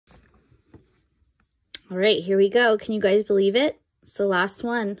All right, here we go. Can you guys believe it? It's the last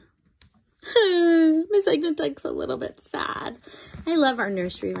one. Miss Agnetech's a little bit sad. I love our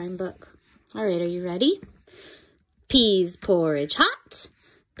nursery rhyme book. All right, are you ready? Peas porridge hot,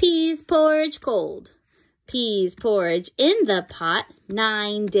 peas porridge cold. Peas porridge in the pot,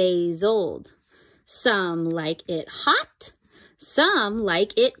 9 days old. Some like it hot, some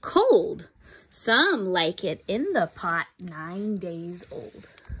like it cold. Some like it in the pot, 9 days old.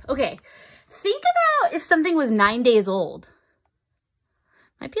 Okay, think about if something was 9 days old.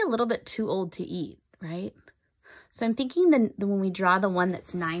 Might be a little bit too old to eat, right? So I'm thinking that when we draw the one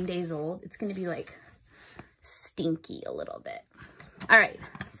that's 9 days old, it's gonna be like stinky a little bit. All right,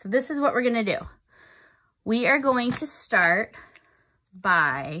 so this is what we're gonna do. We are going to start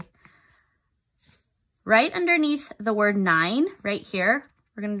by right underneath the word 9, right here,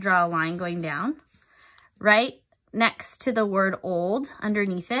 we're gonna draw a line going down. Right next to the word old,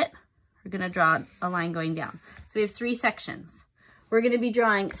 underneath it, we're gonna draw a line going down. So we have 3 sections. We're gonna be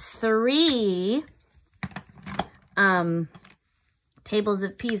drawing 3 tables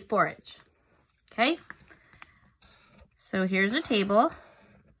of peas porridge, okay? So here's a table.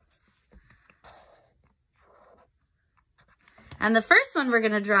 And the first one we're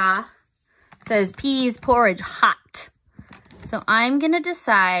gonna draw says peas porridge hot. So I'm gonna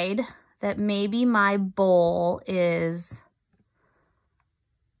decide that maybe my bowl is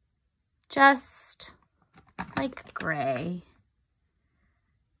just like gray.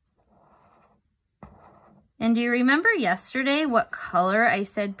 And do you remember yesterday what color I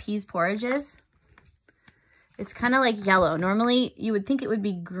said peas porridge is? It's kind of like yellow. Normally you would think it would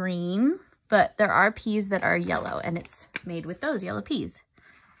be green, but there are peas that are yellow and it's made with those yellow peas.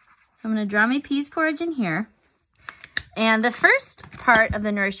 So I'm gonna draw my peas porridge in here. And the first part of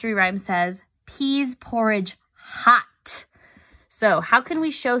the nursery rhyme says peas porridge hot. So how can we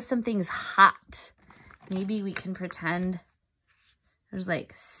show something's hot? Maybe we can pretend there's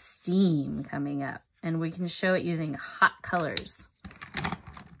like steam coming up and we can show it using hot colors.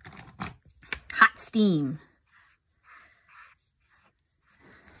 Hot steam.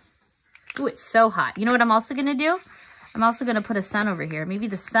 Ooh, it's so hot. You know what I'm also gonna do? I'm also gonna put a sun over here. Maybe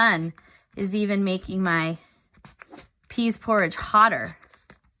the sun is even making my peas porridge hotter.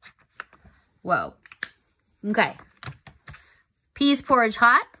 Whoa. Okay. Peas porridge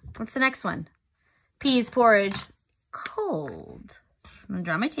hot. What's the next one? Peas porridge cold. I'm gonna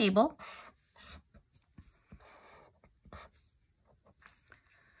draw my table.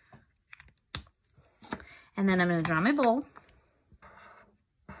 And then I'm gonna draw my bowl.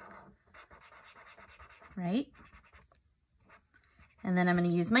 Right? And then I'm gonna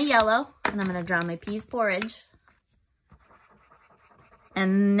use my yellow and I'm gonna draw my peas porridge.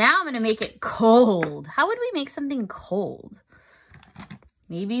 And now I'm gonna make it cold. How would we make something cold?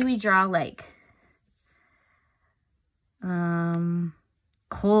 Maybe we draw like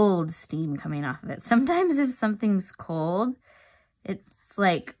cold steam coming off of it. Sometimes if something's cold, it's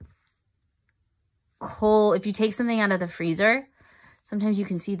like cold. If you take something out of the freezer, sometimes you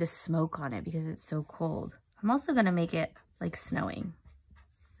can see the smoke on it because it's so cold. I'm also gonna make it like snowing.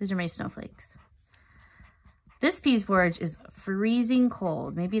 These are my snowflakes. This peas porridge is freezing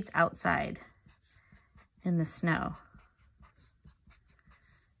cold. Maybe it's outside in the snow.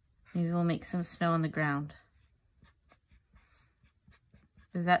 Maybe we'll make some snow on the ground.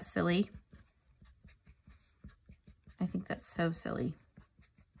 Is that silly? I think that's so silly.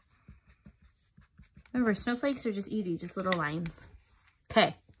 Remember, snowflakes are just easy, just little lines.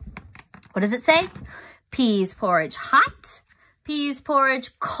 Okay, what does it say? Peas porridge hot, peas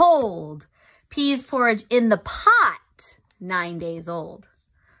porridge cold, peas porridge in the pot, 9 days old.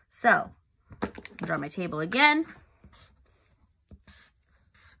 So, I'll draw my table again.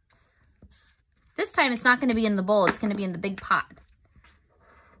 This time it's not gonna be in the bowl, it's gonna be in the big pot.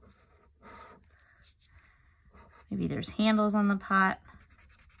 Maybe there's handles on the pot.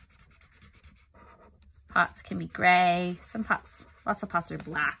 Pots can be gray. Some pots, lots of pots are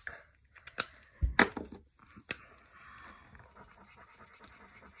black.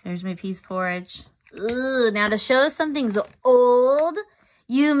 There's my peas porridge. Ooh, now to show something's old,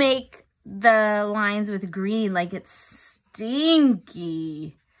 you make the lines with green like it's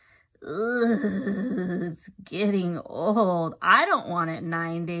stinky. Ugh, it's getting old. I don't want it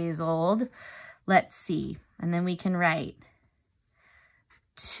 9 days old. Let's see. And then we can write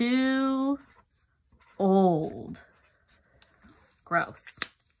too old. Gross.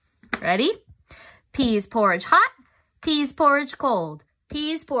 Ready? Peas porridge hot, peas porridge cold.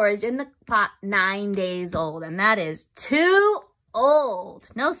 Peas porridge in the pot, 9 days old. And that is too old.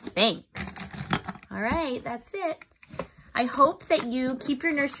 No thanks. All right, that's it. I hope that you keep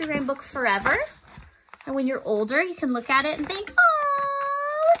your nursery rhyme book forever. And when you're older, you can look at it and think,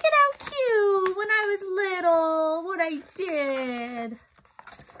 oh, look at how cute when I was little, what I did.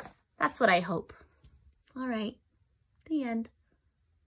 That's what I hope. All right, the end.